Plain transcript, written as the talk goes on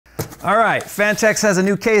All right, Phanteks has a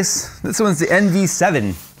new case. This one's the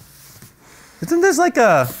NV7. Isn't this like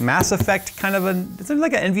a Mass Effect kind of a, isn't it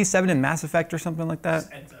like an NV7 in Mass Effect or something like that?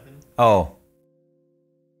 N7. Oh.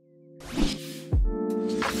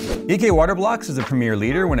 EK Water Blocks is a premier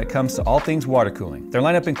leader when it comes to all things water cooling. Their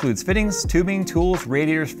lineup includes fittings, tubing, tools,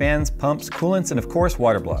 radiators, fans, pumps, coolants, and of course,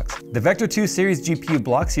 water blocks. The Vector 2 series GPU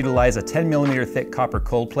blocks utilize a 10mm thick copper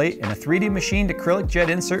cold plate and a 3D machined acrylic jet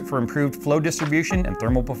insert for improved flow distribution and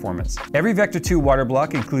thermal performance. Every Vector 2 water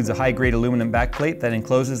block includes a high-grade aluminum backplate that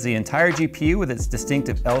encloses the entire GPU with its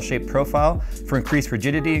distinctive L-shaped profile for increased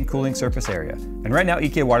rigidity and cooling surface area. And right now,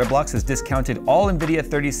 EK Water Blocks has discounted all NVIDIA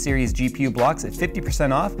 30 series GPU blocks at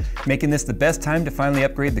 50% off, making this the best time to finally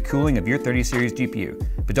upgrade the cooling of your 30 series GPU.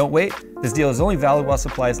 But don't wait, this deal is only valid while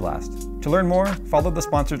supplies last. To learn more, follow the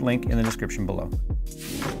sponsored link in the description below.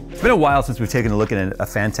 It's been a while since we've taken a look at a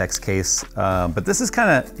Phanteks case, but this is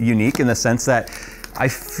kind of unique in the sense that I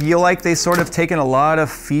feel like they sort of taken a lot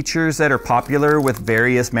of features that are popular with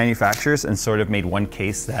various manufacturers and sort of made one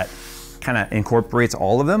case that kind of incorporates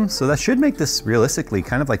all of them. So that should make this realistically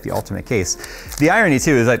kind of like the ultimate case. The irony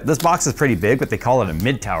too is that this box is pretty big, but they call it a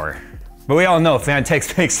mid tower. But we all know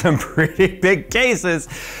Phanteks makes some pretty big cases,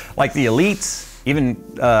 like the Elites, even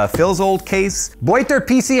Phil's old case. Boiter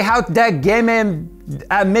PC Hout der Game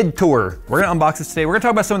Mid Tour. We're gonna unbox this today. We're gonna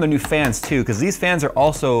talk about some of the new fans too, because these fans are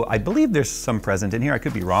also, I believe there's some present in here, I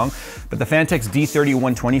could be wrong, but the Phanteks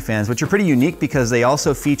D30-120 fans, which are pretty unique because they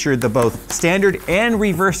also feature the both standard and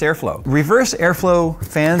reverse airflow. Reverse airflow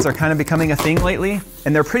fans are kind of becoming a thing lately,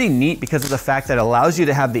 and they're pretty neat because of the fact that it allows you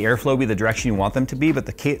to have the airflow be the direction you want them to be, but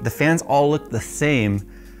the fans all look the same,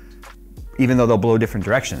 even though they'll blow different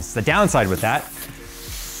directions. The downside with that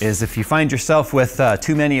is if you find yourself with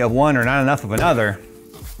too many of one or not enough of another,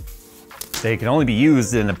 they can only be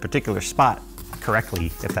used in a particular spot correctly,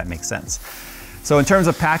 if that makes sense. So in terms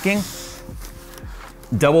of packing,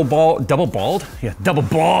 double balls,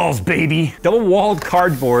 baby. Double walled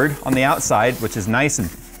cardboard on the outside, which is nice and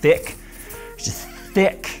thick, just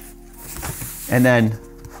thick. And then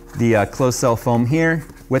the closed cell foam here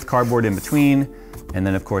with cardboard in between. And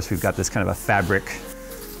then of course we've got this kind of a fabric.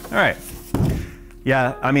 All right.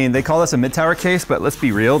 Yeah, I mean, they call this a mid-tower case, but let's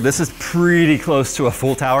be real, this is pretty close to a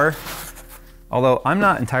full tower. Although I'm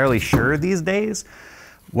not entirely sure these days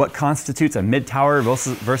what constitutes a mid-tower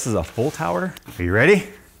versus a full tower. Are you ready?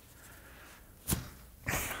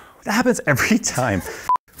 That happens every time.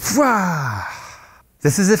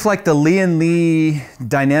 This is if like the Lee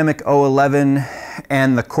Dynamic 011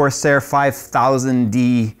 and the Corsair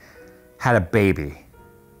 5000D had a baby.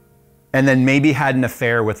 And then maybe had an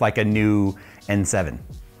affair with like a new N7.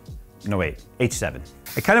 No wait, H7.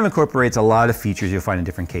 It kind of incorporates a lot of features you'll find in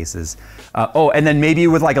different cases. Oh, and then maybe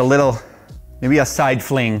with like a little, maybe a side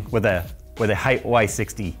fling with a height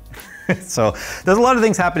Y60. So there's a lot of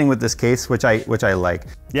things happening with this case, which I like.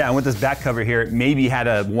 Yeah, and with this back cover here, maybe had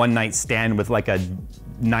a one night stand with like a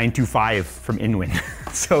 925 from Inwin.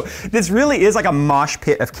 So this really is like a mosh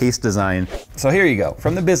pit of case design. So here you go.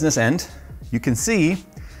 From the business end, you can see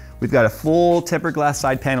we've got a full tempered glass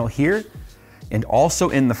side panel here and also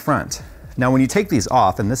in the front. Now when you take these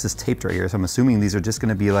off, and this is taped right here, so I'm assuming these are just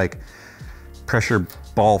gonna be like pressure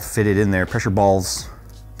ball fitted in there. Pressure balls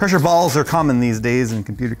are common these days in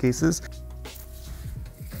computer cases.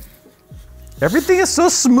 Everything is so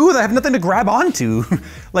smooth, I have nothing to grab onto.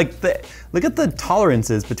 Like, look at the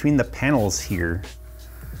tolerances between the panels here.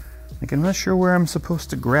 Like, I'm not sure where I'm supposed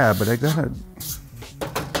to grab, but I gotta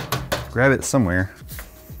grab it somewhere.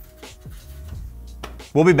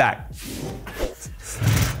 We'll be back.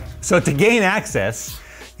 So to gain access,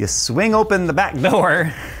 you swing open the back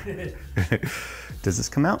door. Does this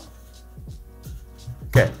come out?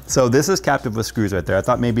 Okay, so this is captive with screws right there. I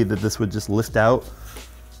thought maybe that this would just lift out,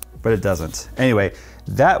 but it doesn't. Anyway,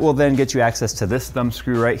 that will then get you access to this thumb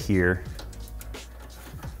screw right here,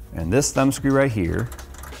 and this thumb screw right here.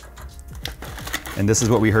 And this is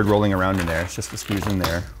what we heard rolling around in there. It's just the screws in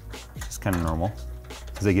there. It's kind of normal,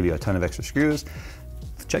 because they give you a ton of extra screws.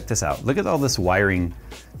 Check this out. Look at all this wiring,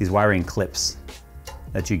 these wiring clips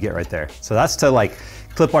that you get right there. So that's to like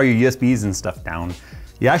clip all your USBs and stuff down.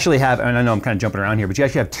 You actually have, and I know I'm kind of jumping around here, but you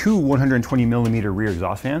actually have two 120mm rear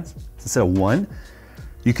exhaust fans instead of one.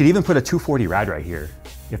 You could even put a 240 rad right here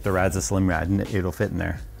if the rad's a slim rad and it'll fit in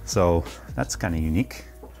there. So that's kind of unique.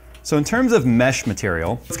 So in terms of mesh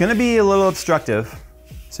material, it's gonna be a little obstructive.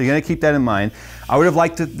 So you're gonna keep that in mind. I would have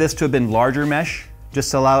liked this to have been larger mesh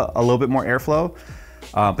just to allow a little bit more airflow.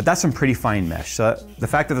 But that's some pretty fine mesh. So the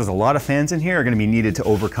fact that there's a lot of fans in here are gonna be needed to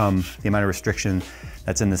overcome the amount of restriction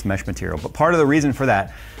that's in this mesh material. But part of the reason for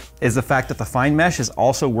that is the fact that the fine mesh is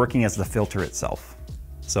also working as the filter itself.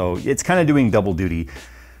 So it's kind of doing double duty.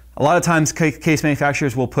 A lot of times case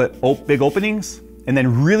manufacturers will put big openings and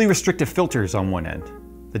then really restrictive filters on one end.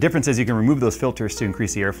 The difference is you can remove those filters to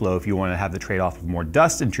increase the airflow if you want to have the trade-off of more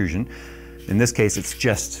dust intrusion. In this case, it's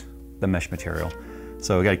just the mesh material.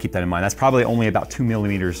 So we got to keep that in mind. That's probably only about 2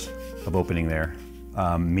 millimeters of opening there.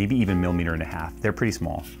 Maybe even 1.5 millimeters. They're pretty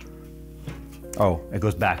small. Oh, it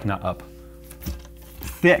goes back, not up.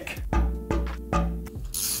 Thick.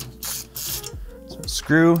 So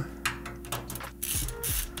screw.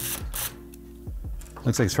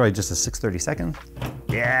 Looks like it's probably just a 6/32.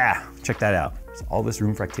 Yeah, check that out. There's all this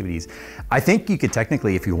room for activities. I think you could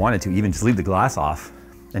technically, if you wanted to, even just leave the glass off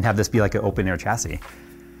and have this be like an open air chassis.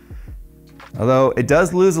 Although it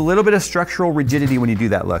does lose a little bit of structural rigidity when you do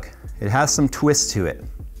that, look. It has some twist to it.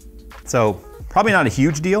 So probably not a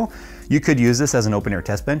huge deal. You could use this as an open air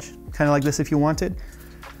test bench, kind of like this if you wanted.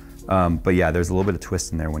 But yeah, there's a little bit of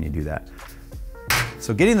twist in there when you do that.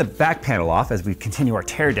 So getting the back panel off as we continue our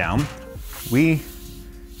tear down, we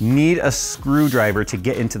need a screwdriver to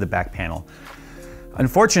get into the back panel.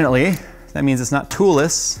 Unfortunately, that means it's not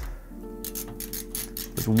toolless.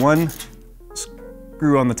 There's one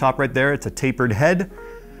screw on the top right there. It's a tapered head.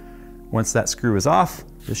 Once that screw is off,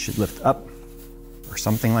 this should lift up or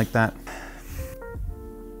something like that.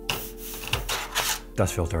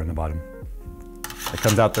 Dust filter on the bottom. It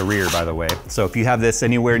comes out the rear, by the way. So if you have this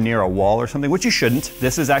anywhere near a wall or something, which you shouldn't,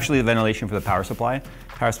 this is actually the ventilation for the power supply.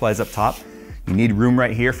 Power supply is up top. You need room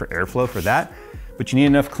right here for airflow for that, but you need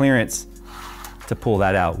enough clearance to pull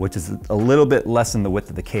that out, which is a little bit less than the width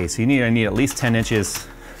of the case. So you need at least 10 inches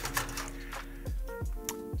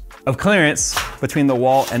of clearance between the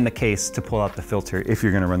wall and the case to pull out the filter if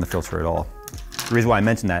you're gonna run the filter at all. The reason why I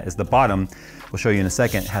mentioned that is the bottom, we'll show you in a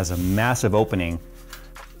second, has a massive opening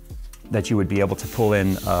that you would be able to pull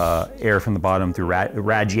in air from the bottom through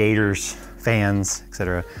radiators, fans,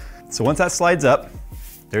 etc. So once that slides up,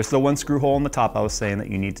 there's the one screw hole in the top I was saying that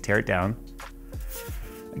you need to tear it down.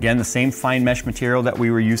 Again, the same fine mesh material that we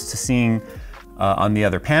were used to seeing on the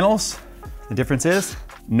other panels. The difference is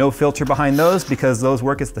no filter behind those because those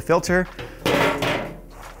work as the filter.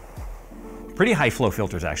 Pretty high flow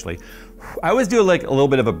filters actually. I always do like a little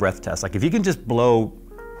bit of a breath test. Like if you can just blow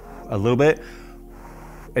a little bit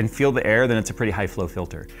and feel the air, then it's a pretty high flow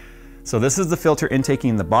filter. So this is the filter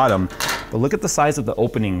intaking the bottom, but look at the size of the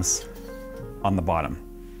openings on the bottom.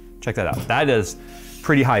 Check that out. That is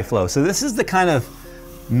pretty high flow. So this is the kind of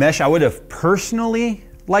mesh I would have personally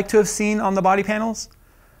liked to have seen on the body panels,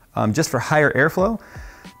 just for higher airflow.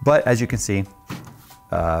 But as you can see,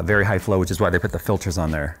 very high flow, which is why they put the filters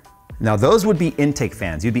on there. Now those would be intake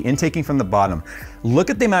fans. You'd be intaking from the bottom. Look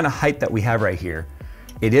at the amount of height that we have right here.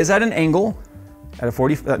 It is at an angle, at a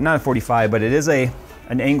 40, not a 45, but it is an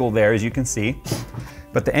angle there, as you can see.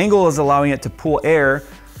 But the angle is allowing it to pull air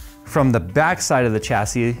from the back side of the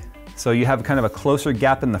chassis. So you have kind of a closer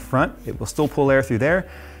gap in the front. It will still pull air through there,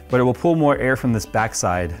 but it will pull more air from this back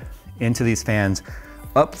side into these fans,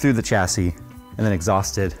 up through the chassis, and then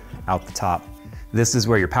exhausted out the top. This is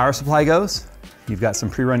where your power supply goes. You've got some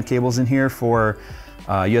pre-run cables in here for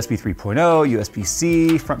USB 3.0,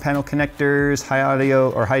 USB-C, front panel connectors, high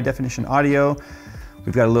audio or high definition audio.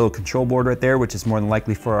 We've got a little control board right there, which is more than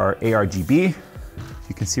likely for our ARGB.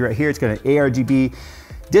 You can see right here, it's got an ARGB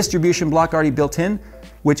distribution block already built in,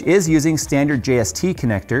 which is using standard JST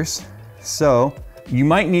connectors. So you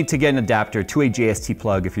might need to get an adapter to a JST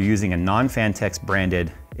plug if you're using a non-Phanteks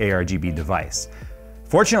branded ARGB device.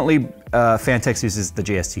 Fortunately, Phanteks uses the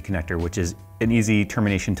JST connector, which is an easy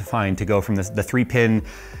termination to find to go from the 3-pin,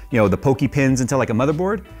 the pokey pins into like a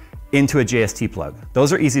motherboard, into a JST plug.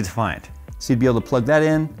 Those are easy to find. So you'd be able to plug that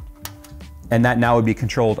in, and that now would be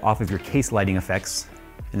controlled off of your case lighting effects.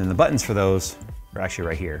 And then the buttons for those are actually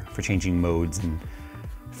right here for changing modes and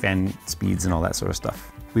fan speeds and all that sort of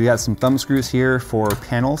stuff. We got some thumb screws here for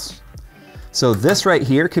panels. So this right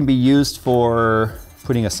here can be used for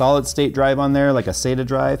putting a solid state drive on there, like a SATA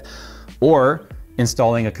drive, or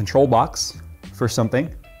installing a control box for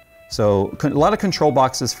something. So a lot of control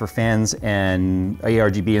boxes for fans and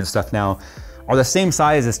ARGB and stuff now are the same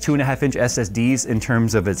size as 2.5-inch SSDs in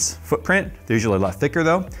terms of its footprint. They're usually a lot thicker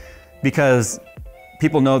though, because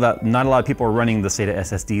people know that not a lot of people are running the SATA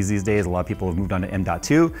SSDs these days. A lot of people have moved on to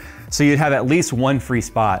M.2. So you'd have at least one free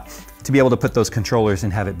spot to be able to put those controllers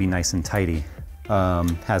and have it be nice and tidy.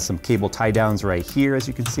 Has some cable tie downs right here, as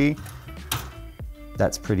you can see.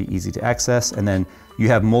 That's pretty easy to access. And then you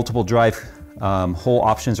have multiple drive hole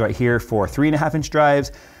options right here for 3.5-inch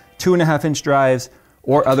drives, 2.5-inch drives,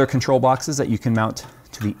 or other control boxes that you can mount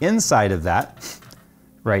to the inside of that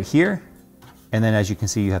right here. And then as you can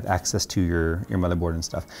see, you have access to your motherboard and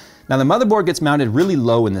stuff. Now the motherboard gets mounted really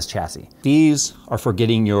low in this chassis. These are for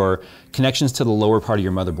getting your connections to the lower part of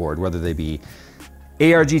your motherboard, whether they be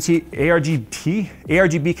ARGB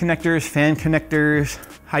connectors, fan connectors,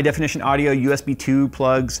 high definition audio, USB 2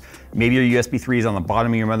 plugs, maybe your USB 3 is on the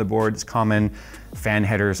bottom of your motherboard. It's common. Fan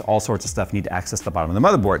headers, all sorts of stuff need to access the bottom of the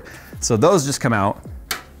motherboard. So those just come out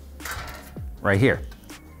right here.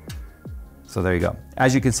 So there you go.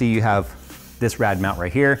 As you can see, you have this rad mount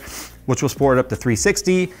right here, which will support up to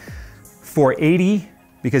 360, 480,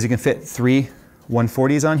 because you can fit 3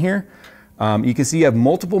 140s on here. You can see you have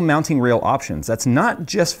multiple mounting rail options. That's not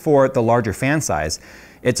just for the larger fan size.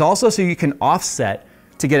 It's also so you can offset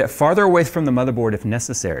to get it farther away from the motherboard if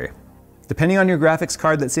necessary. Depending on your graphics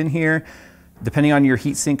card that's in here, depending on your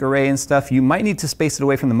heatsink array and stuff, you might need to space it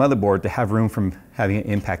away from the motherboard to have room from having an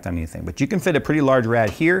impact on anything. But you can fit a pretty large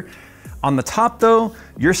rad here. On the top though,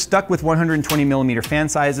 you're stuck with 120 millimeter fan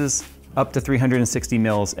sizes up to 360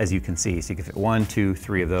 mils, as you can see. So you can fit 1, 2,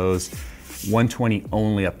 3 of those, 120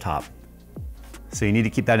 only up top. So you need to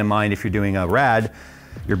keep that in mind if you're doing a rad.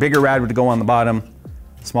 Your bigger rad would go on the bottom,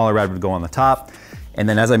 smaller rad would go on the top. And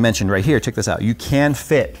then as I mentioned right here, check this out. You can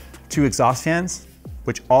fit 2 exhaust fans,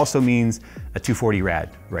 which also means a 240 rad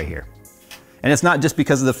right here. And it's not just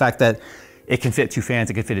because of the fact that it can fit 2 fans,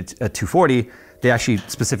 it can fit a 240. They actually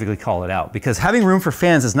specifically call it out, because having room for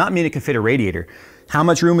fans does not mean it can fit a radiator. How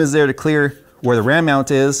much room is there to clear where the RAM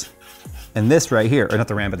mount is, and this right here, or not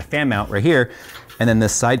the RAM, but the fan mount right here, and then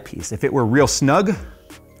this side piece. If it were real snug,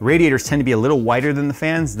 radiators tend to be a little wider than the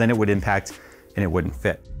fans, then it would impact and it wouldn't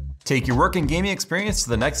fit. Take your work and gaming experience to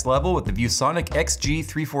the next level with the ViewSonic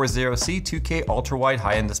XG340C 2K ultra-wide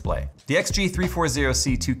high-end display. The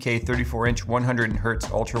XG340C 2K 34-inch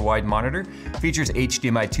 100Hz ultra-wide monitor features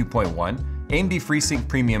HDMI 2.1, AMD FreeSync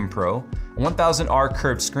Premium Pro, a 1000R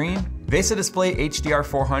curved screen, VESA display HDR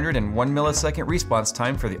 400 and 1 millisecond response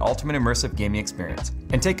time for the ultimate immersive gaming experience.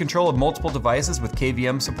 And take control of multiple devices with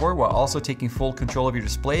KVM support while also taking full control of your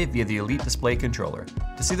display via the Elite Display Controller.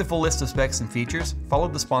 To see the full list of specs and features, follow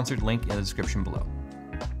the sponsored link in the description below.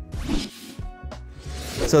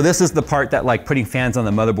 So this is the part that, like, putting fans on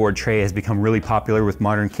the motherboard tray has become really popular with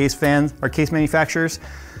modern case fans or case manufacturers.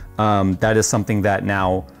 That is something that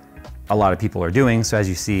now a lot of people are doing. So as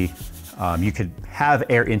you see, you could have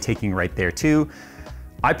air intaking right there too.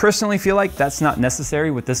 I personally feel like that's not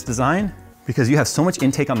necessary with this design, because you have so much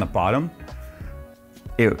intake on the bottom.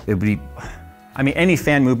 It would be, I mean, any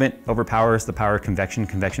fan movement overpowers the power of convection.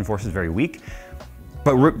 Convection force is very weak,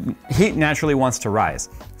 but heat naturally wants to rise.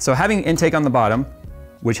 So having intake on the bottom,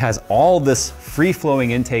 which has all this free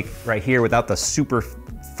flowing intake right here without the super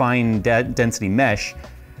fine density mesh,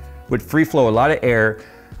 would free flow a lot of air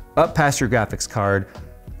up past your graphics card,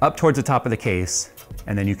 up towards the top of the case,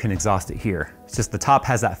 and then you can exhaust it here. It's just the top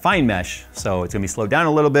has that fine mesh, so it's gonna be slowed down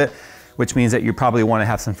a little bit, which means that you probably wanna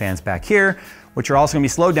have some fans back here, which are also gonna be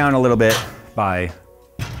slowed down a little bit by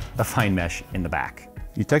the fine mesh in the back.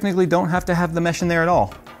 You technically don't have to have the mesh in there at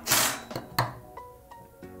all.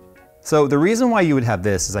 So the reason why you would have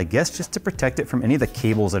this is, I guess, just to protect it from any of the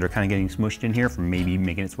cables that are kind of getting smushed in here from maybe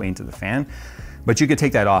making its way into the fan, but you could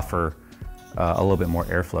take that off for a little bit more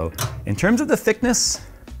airflow. In terms of the thickness,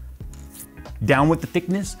 down with the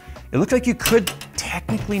thickness, it looks like you could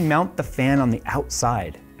technically mount the fan on the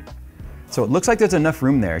outside. So it looks like there's enough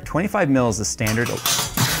room there. 25 mils is standard.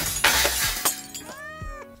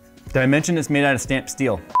 Did I mention it's made out of stamped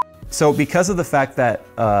steel? So because of the fact that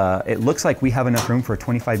it looks like we have enough room for a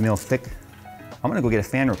 25 mil thick, I'm gonna go get a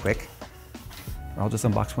fan real quick. I'll just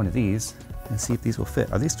unbox one of these and see if these will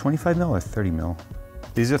fit. Are these 25 mil or 30 mil?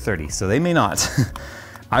 These are 30, so they may not.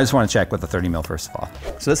 I just want to check with the 30 mil first of all.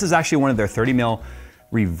 So this is actually one of their 30 mil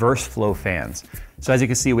reverse flow fans. So as you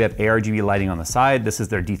can see, we have ARGB lighting on the side. This is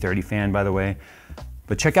their D30 fan, by the way.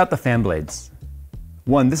 But check out the fan blades.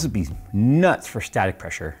 One, this would be nuts for static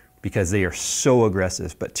pressure because they are so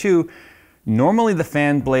aggressive. But two, normally the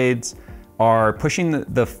fan blades are pushing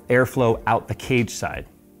the airflow out the cage side.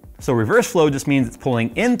 So reverse flow just means it's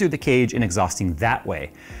pulling in through the cage and exhausting that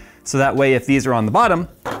way. So that way, if these are on the bottom,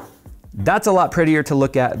 that's a lot prettier to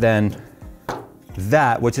look at than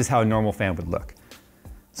that, which is how a normal fan would look.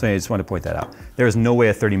 So I just want to point that out. There is no way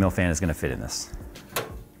a 30 mil fan is going to fit in this.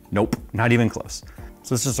 Nope, not even close.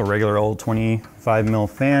 So this is just a regular old 25 mil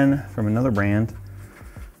fan from another brand.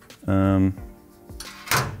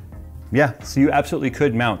 Yeah, so you absolutely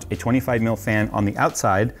could mount a 25 mil fan on the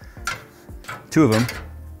outside, 2 of them,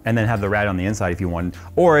 and then have the rad on the inside if you wanted,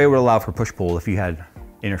 or it would allow for push-pull if you had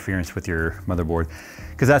interference with your motherboard.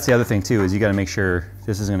 Because that's the other thing too, is you gotta make sure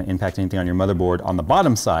this isn't gonna impact anything on your motherboard on the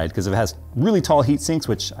bottom side, because if it has really tall heat sinks,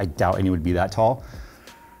 which I doubt any would be that tall,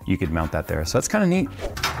 you could mount that there. So that's kind of neat.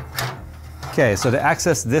 Okay, so to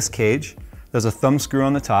access this cage, there's a thumb screw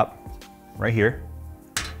on the top, right here.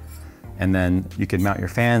 And then you can mount your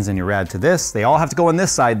fans and your rad to this. They all have to go on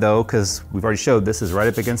this side though, because we've already showed this is right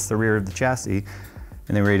up against the rear of the chassis.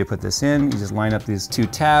 And then we're ready to put this in. You just line up these 2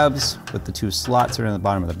 tabs with the 2 slots that are in the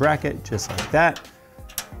bottom of the bracket, just like that.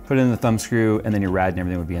 Put it in the thumb screw, and then your rad and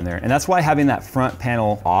everything would be in there. And that's why having that front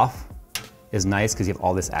panel off is nice, because you have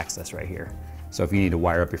all this access right here. So if you need to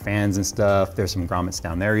wire up your fans and stuff, there's some grommets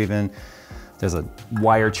down there even. There's a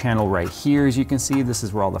wire channel right here, as you can see. This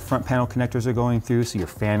is where all the front panel connectors are going through, so your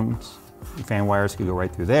fan wires could go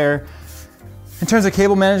right through there. In terms of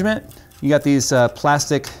cable management, you got these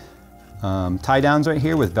plastic tie downs right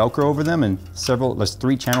here with Velcro over them, and there's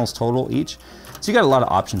 3 channels total each. So you got a lot of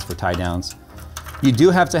options for tie downs. You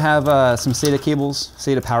do have to have some SATA cables,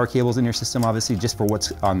 SATA power cables in your system, obviously, just for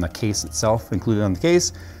what's on the case itself, included on the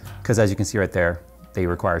case, because as you can see right there, they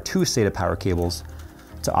require 2 SATA power cables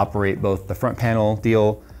to operate both the front panel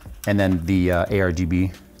deal and then the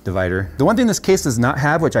ARGB divider. The one thing this case does not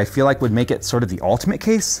have, which I feel like would make it sort of the ultimate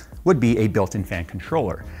case, would be a built-in fan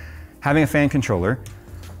controller. Having a fan controller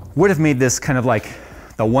would have made this kind of like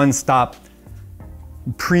the one-stop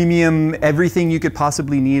premium, everything you could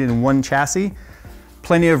possibly need in one chassis.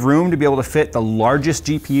 Plenty of room to be able to fit the largest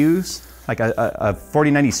GPUs, like a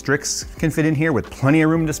 4090 Strix can fit in here with plenty of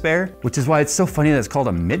room to spare, which is why it's so funny that it's called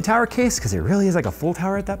a mid-tower case, because it really is like a full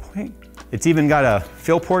tower at that point. It's even got a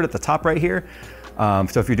fill port at the top right here.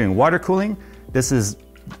 So if you're doing water cooling,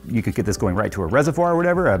 you could get this going right to a reservoir or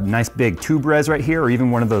whatever. A nice big tube res right here, or even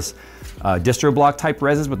one of those distro block type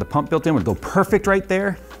reses with the pump built in would go perfect right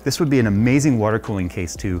there. This would be an amazing water cooling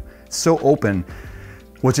case too. So open,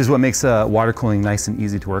 which is what makes water cooling nice and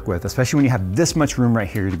easy to work with, especially when you have this much room right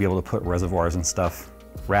here to be able to put reservoirs and stuff.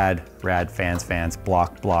 Rad, fans,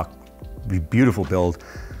 block, beautiful build.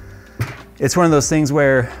 It's one of those things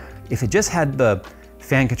where if it just had the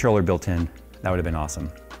fan controller built in, that would have been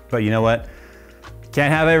awesome. But you know what?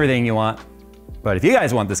 Can't have everything you want. But if you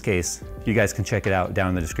guys want this case, you guys can check it out down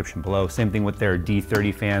in the description below. Same thing with their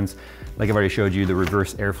D30 fans. Like I've already showed you, the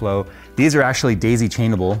reverse airflow. These are actually daisy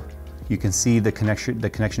chainable. You can see the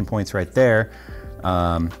connection points right there.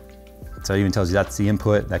 So it even tells you that's the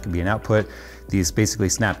input, that could be an output. These basically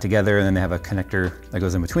snap together, and then they have a connector that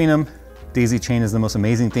goes in between them. Daisy chain is the most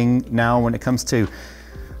amazing thing now when it comes to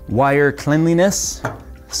wire cleanliness.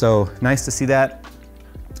 So nice to see that.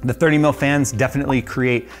 The 30 mil fans definitely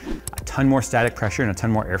create a ton more static pressure and a ton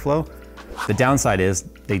more airflow. The downside is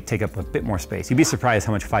they take up a bit more space. You'd be surprised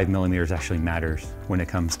how much 5 millimeters actually matters when it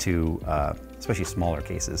comes to especially smaller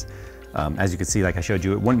cases. As you can see, like I showed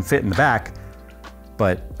you, it wouldn't fit in the back,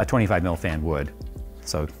 but a 25 mil fan would.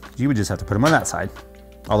 So you would just have to put them on that side.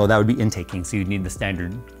 Although that would be intaking, so you'd need the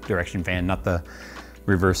standard direction fan, not the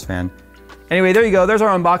reverse fan. Anyway, there you go. There's our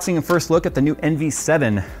unboxing and first look at the new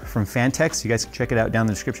NV7 from Phanteks. You guys can check it out down in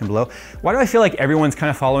the description below. Why do I feel like everyone's kind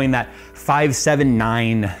of following that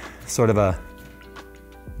 579 sort of a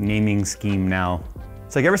naming scheme now?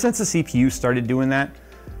 It's like ever since the CPU started doing that,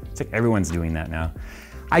 it's like everyone's doing that now.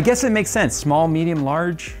 I guess it makes sense. Small, medium,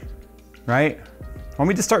 large, right? Why don't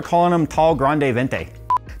we just start calling them tall, grande, vente?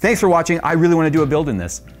 Thanks for watching. I really want to do a build in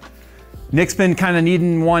this. Nick's been kind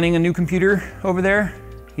of wanting a new computer over there.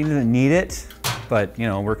 He doesn't need it, but you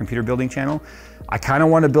know, we're a computer building channel. I kind of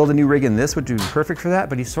want to build a new rig in this, which would be perfect for that,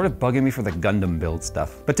 but he's sort of bugging me for the Gundam build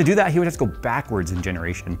stuff. But to do that, he would have to go backwards in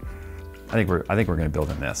generation. I think we're gonna build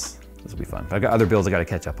in this. This will be fun. But I've got other builds I gotta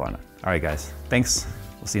catch up on. All right, guys, thanks.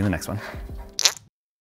 We'll see you in the next one.